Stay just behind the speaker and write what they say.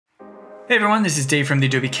Hey everyone, this is Dave from the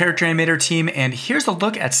Adobe Character Animator team, and here's a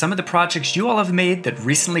look at some of the projects you all have made that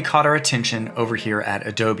recently caught our attention over here at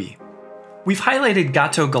Adobe. We've highlighted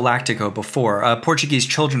Gato Galactico before, a Portuguese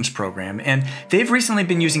children's program, and they've recently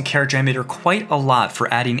been using Character Animator quite a lot for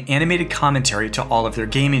adding animated commentary to all of their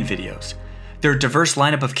gaming videos. Their diverse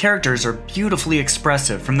lineup of characters are beautifully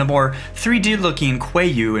expressive, from the more 3D-looking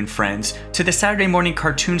Quayu and Friends to the Saturday morning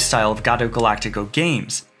cartoon style of Gato Galactico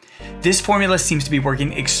games. This formula seems to be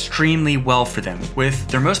working extremely well for them, with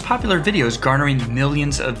their most popular videos garnering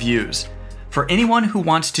millions of views. For anyone who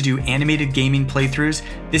wants to do animated gaming playthroughs,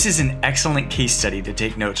 this is an excellent case study to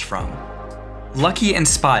take notes from. Lucky and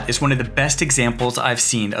Spot is one of the best examples I've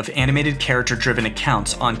seen of animated character-driven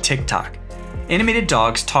accounts on TikTok. Animated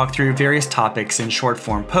dogs talk through various topics in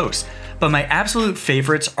short-form posts, but my absolute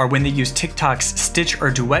favorites are when they use TikTok's Stitch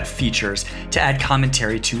or Duet features to add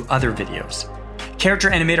commentary to other videos.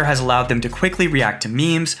 Character Animator has allowed them to quickly react to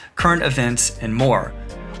memes, current events, and more.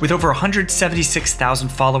 With over 176,000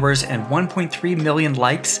 followers and 1.3 million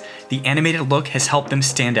likes, the animated look has helped them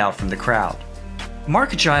stand out from the crowd.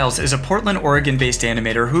 Mark Giles is a Portland, Oregon-based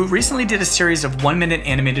animator who recently did a series of 1-minute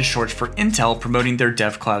animated shorts for Intel promoting their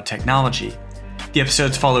DevCloud technology. The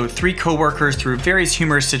episodes follow 3 coworkers through various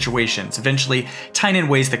humorous situations, eventually tying in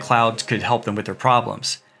ways the cloud could help them with their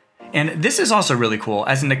problems. And this is also really cool.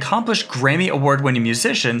 As an accomplished Grammy Award-winning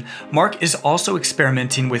musician, Mark is also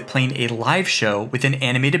experimenting with playing a live show with an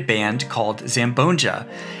animated band called Zambonja.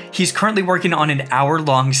 He's currently working on an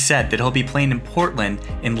hour-long set that he'll be playing in Portland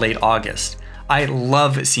in late August. I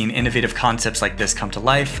love seeing innovative concepts like this come to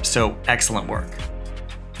life, so excellent work.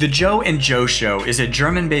 The Joe and Joe Show is a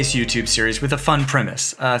German-based YouTube series with a fun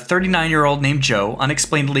premise. A 39-year-old named Joe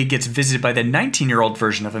unexplainedly gets visited by the 19-year-old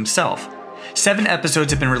version of himself. 7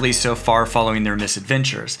 episodes have been released so far following their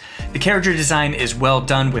misadventures. The character design is well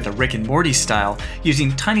done with a Rick and Morty style,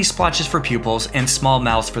 using tiny splotches for pupils and small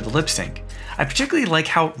mouths for the lip sync. I particularly like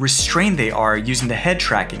how restrained they are using the head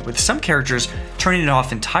tracking, with some characters turning it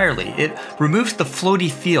off entirely. It removes the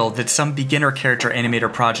floaty feel that some beginner character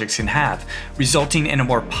animator projects can have, resulting in a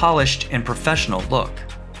more polished and professional look.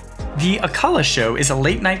 The Akala Show is a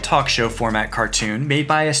late-night talk show format cartoon made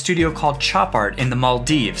by a studio called Chop Art in the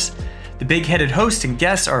Maldives. The big-headed host and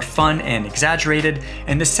guests are fun and exaggerated,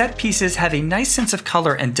 and the set pieces have a nice sense of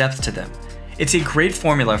color and depth to them. It's a great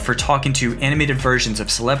formula for talking to animated versions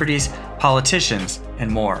of celebrities, politicians,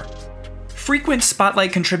 and more. Frequent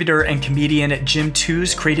Spotlight contributor and comedian Jim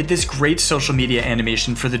Tews created this great social media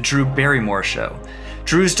animation for the Drew Barrymore Show.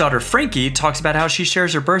 Drew's daughter Frankie talks about how she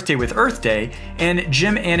shares her birthday with Earth Day, and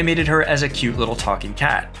Jim animated her as a cute little talking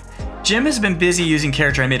cat. Jim has been busy using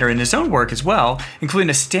Character Animator in his own work as well, including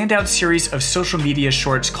a standout series of social media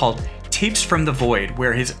shorts called Tapes from the Void,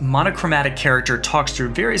 where his monochromatic character talks through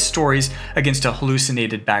various stories against a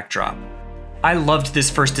hallucinated backdrop. I loved this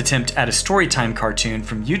first attempt at a storytime cartoon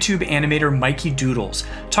from YouTube animator Mikey Doodles,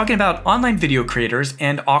 talking about online video creators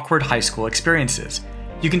and awkward high school experiences.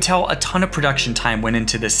 You can tell a ton of production time went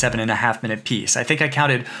into this 7.5-minute piece. I think I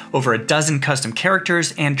counted over a dozen custom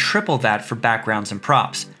characters and triple that for backgrounds and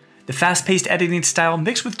props. The fast-paced editing style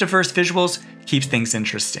mixed with diverse visuals keeps things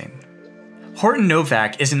interesting. Horton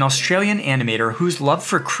Novak is an Australian animator whose love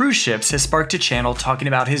for cruise ships has sparked a channel talking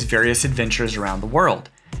about his various adventures around the world.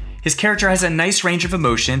 His character has a nice range of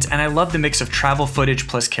emotions, and I love the mix of travel footage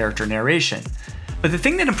plus character narration. But the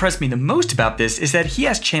thing that impressed me the most about this is that he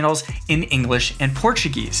has channels in English and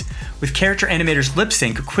Portuguese, with Character Animator's lip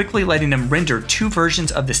sync quickly letting him render 2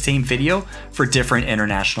 versions of the same video for different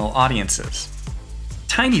international audiences.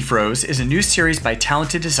 Tiny Froze is a new series by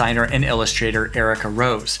talented designer and illustrator Erica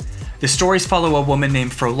Rose. The stories follow a woman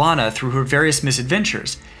named Frolana through her various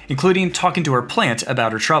misadventures, including talking to her plant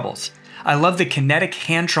about her troubles. I love the kinetic,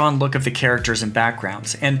 hand-drawn look of the characters and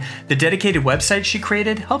backgrounds, and the dedicated website she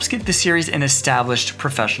created helps give the series an established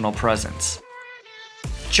professional presence.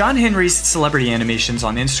 John Henry's celebrity animations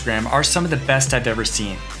on Instagram are some of the best I've ever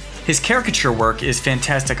seen. His caricature work is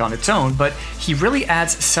fantastic on its own, but he really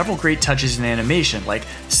adds several great touches in animation, like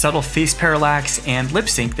subtle face parallax and lip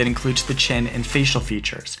sync that includes the chin and facial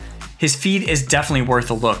features. His feed is definitely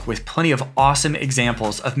worth a look, with plenty of awesome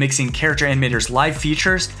examples of mixing Character Animator's live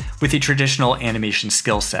features with a traditional animation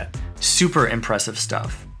skill set. Super impressive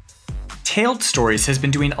stuff. Tailed Stories has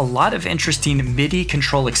been doing a lot of interesting MIDI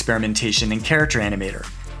control experimentation in Character Animator.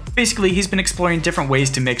 Basically, he's been exploring different ways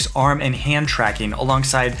to mix arm and hand tracking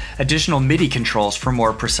alongside additional MIDI controls for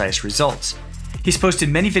more precise results. He's posted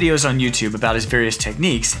many videos on YouTube about his various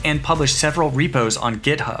techniques and published several repos on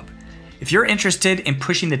GitHub. If you're interested in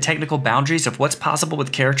pushing the technical boundaries of what's possible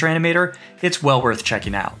with Character Animator, it's well worth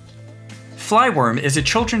checking out. Flyworm is a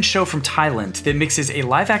children's show from Thailand that mixes a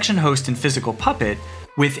live-action host and physical puppet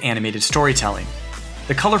with animated storytelling.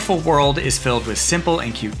 The colorful world is filled with simple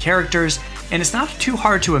and cute characters, and it's not too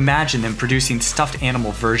hard to imagine them producing stuffed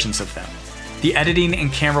animal versions of them. The editing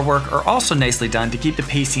and camera work are also nicely done to keep the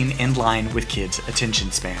pacing in line with kids'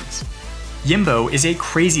 attention spans. Yimbo is a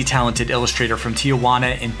crazy talented illustrator from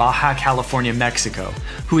Tijuana in Baja California, Mexico,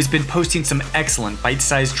 who has been posting some excellent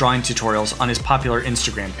bite-sized drawing tutorials on his popular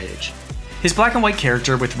Instagram page. His black and white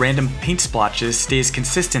character with random paint splotches stays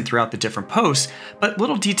consistent throughout the different posts, but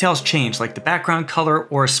little details change like the background color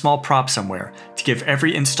or a small prop somewhere to give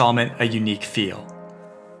every installment a unique feel.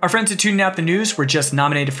 Our friends at Tuning Out the News were just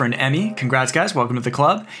nominated for an Emmy. Congrats guys, welcome to the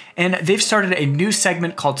club. And they've started a new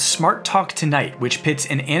segment called Smart Talk Tonight, which pits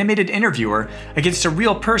an animated interviewer against a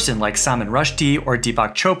real person like Salman Rushdie or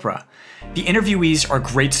Deepak Chopra. The interviewees are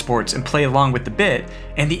great sports and play along with the bit,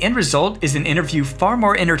 and the end result is an interview far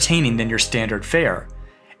more entertaining than your standard fare.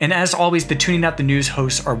 And as always, the Tuning Out the News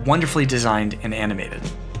hosts are wonderfully designed and animated.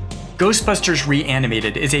 Ghostbusters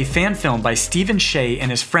Reanimated is a fan film by Stephen Shea and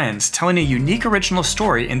his friends telling a unique original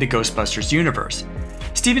story in the Ghostbusters universe.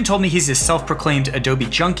 Stephen told me he's a self-proclaimed Adobe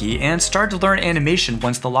junkie and started to learn animation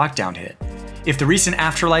once the lockdown hit. If the recent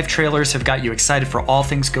Afterlife trailers have got you excited for all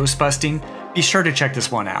things ghostbusting, be sure to check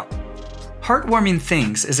this one out. Heartwarming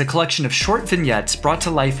Things is a collection of short vignettes brought to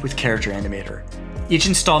life with Character Animator. Each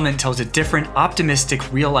installment tells a different,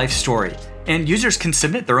 optimistic, real-life story, and users can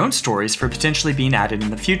submit their own stories for potentially being added in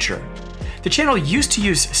the future. The channel used to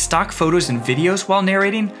use stock photos and videos while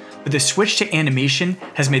narrating, but the switch to animation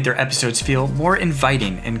has made their episodes feel more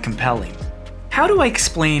inviting and compelling. How do I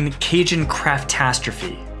explain Cajun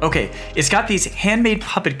Craftastrophe? Okay, it's got these handmade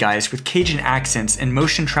puppet guys with Cajun accents and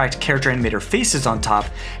motion-tracked character animator faces on top,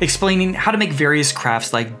 explaining how to make various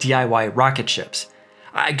crafts like DIY rocket ships.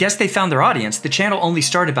 I guess they found their audience. The channel only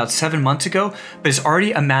started about 7 months ago, but has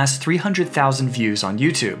already amassed 300,000 views on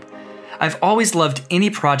YouTube. I've always loved any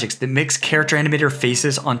projects that mix character animator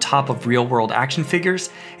faces on top of real-world action figures,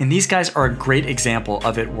 and these guys are a great example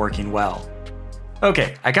of it working well.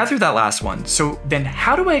 Okay, I got through that last one, so then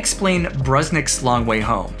how do I explain Brusnick's Long Way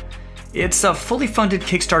Home? It's a fully funded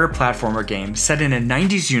Kickstarter platformer game set in a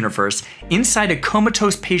 90s universe inside a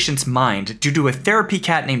comatose patient's mind due to a therapy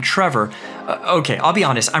cat named Trevor. Okay, I'll be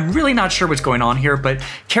honest, I'm really not sure what's going on here, but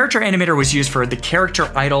Character Animator was used for the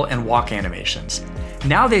character idle and walk animations.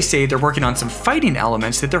 Now they say they're working on some fighting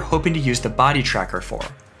elements that they're hoping to use the body tracker for.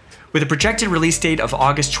 With a projected release date of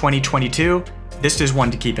August 2022, this is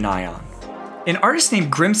one to keep an eye on. An artist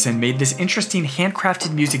named Grimson made this interesting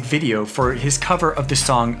handcrafted music video for his cover of the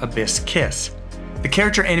song Abyss Kiss. The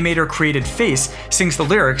character animator created face sings the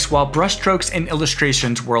lyrics while brushstrokes and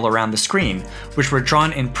illustrations whirl around the screen, which were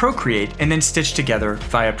drawn in Procreate and then stitched together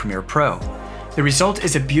via Premiere Pro. The result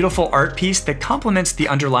is a beautiful art piece that complements the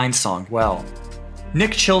underlying song well.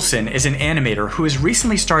 Nick Chilson is an animator who has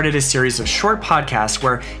recently started a series of short podcasts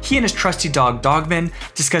where he and his trusty dog Dogman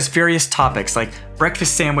discuss various topics like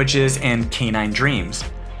breakfast sandwiches and canine dreams.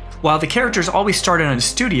 While the characters always started in a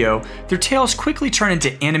studio, their tales quickly turn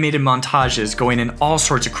into animated montages going in all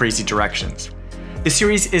sorts of crazy directions. The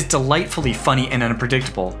series is delightfully funny and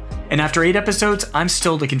unpredictable, and after 8 episodes, I'm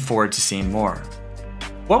still looking forward to seeing more.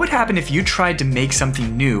 What would happen if you tried to make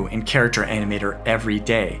something new in Character Animator every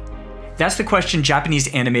day? That's the question Japanese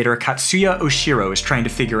animator Katsuya Oshiro is trying to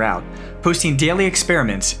figure out, posting daily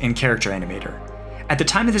experiments in Character Animator. At the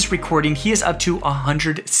time of this recording, he is up to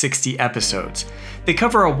 160 episodes. They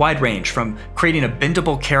cover a wide range from creating a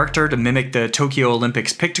bendable character to mimic the Tokyo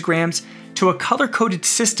Olympics pictograms, to a color-coded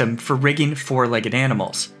system for rigging 4-legged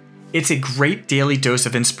animals. It's a great daily dose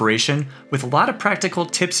of inspiration with a lot of practical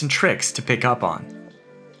tips and tricks to pick up on.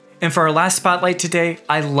 And for our last spotlight today,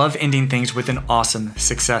 I love ending things with an awesome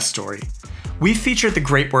success story. We've featured the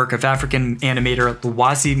great work of African animator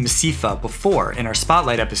Lwazi Masifa before in our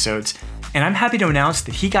spotlight episodes, and I'm happy to announce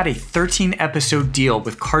that he got a 13-episode deal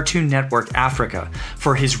with Cartoon Network Africa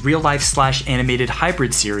for his real-life/animated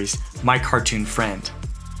hybrid series, My Cartoon Friend.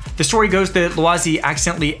 The story goes that Lwazi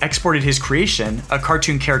accidentally exported his creation, a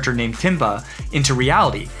cartoon character named Timba, into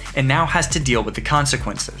reality, and now has to deal with the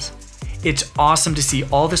consequences. It's awesome to see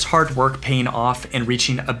all this hard work paying off and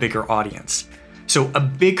reaching a bigger audience. So a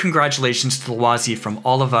big congratulations to Lwazi from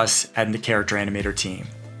all of us at the Character Animator team.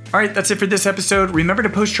 Alright, that's it for this episode. Remember to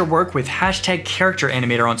post your work with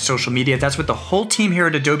 #CharacterAnimator on social media. That's what the whole team here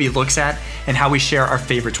at Adobe looks at and how we share our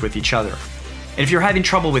favorites with each other. And if you're having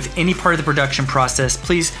trouble with any part of the production process,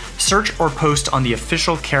 please search or post on the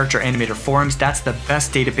official Character Animator forums. That's the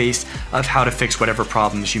best database of how to fix whatever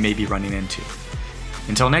problems you may be running into.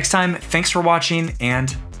 Until next time, thanks for watching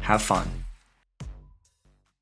and have fun.